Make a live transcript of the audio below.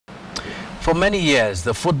For many years,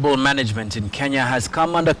 the football management in Kenya has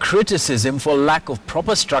come under criticism for lack of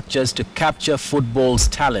proper structures to capture football's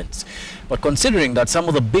talents. But considering that some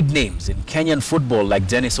of the big names in Kenyan football like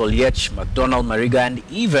Dennnis Oliech, Donald Mariga and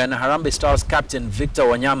even Harambee Stars captain Victor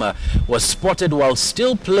Wanyama was spotted while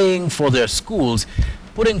still playing for their schools,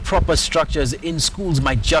 putting proper structures in schools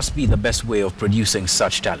might just be the best way of producing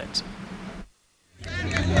such talent.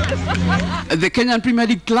 The Kenyan Premier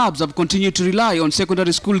League clubs have continued to rely on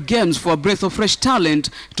secondary school games for a breath of fresh talent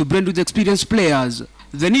to blend with experienced players.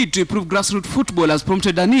 The need to improve grassroots football has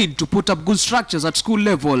prompted a need to put up good structures at school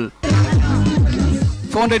level.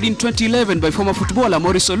 Founded in 2011 by former footballer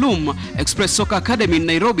Maurice Olum, Express Soccer Academy in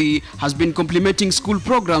Nairobi has been complementing school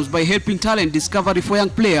programs by helping talent discovery for young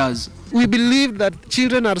players. We believe that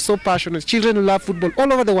children are so passionate. Children love football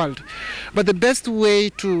all over the world. But the best way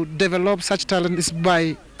to develop such talent is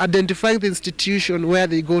by identifying the institution where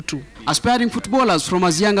they go to. Aspiring footballers from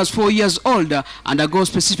as young as 4 years old undergo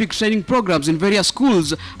specific training programs in various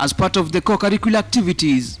schools as part of the co-curricular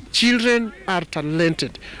activities. Children are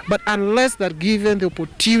talented, but unless they're given the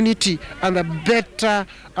opportunity and a better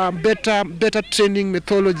training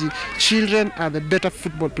methodology, children are the better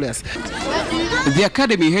football players. The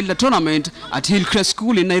academy held a tournament at Hillcrest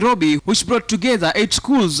School in Nairobi, which brought together 8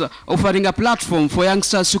 schools, offering a platform for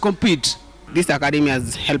youngsters to compete. This academy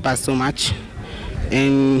has helped us so much.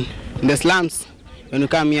 In the slums, when we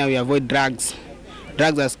come here, we avoid drugs.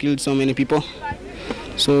 Drugs has killed so many people.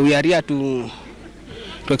 So we are here to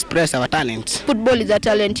express our talent. Football is a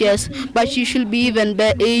talent, yes, but you should be even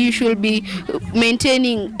better. You should be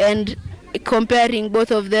maintaining and comparing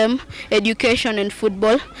both of them, education and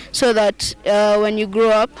football, so that when you grow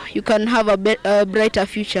up, you can have a brighter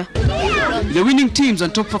future. The winning teams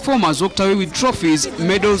and top performers walked away with trophies,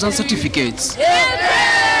 medals and certificates.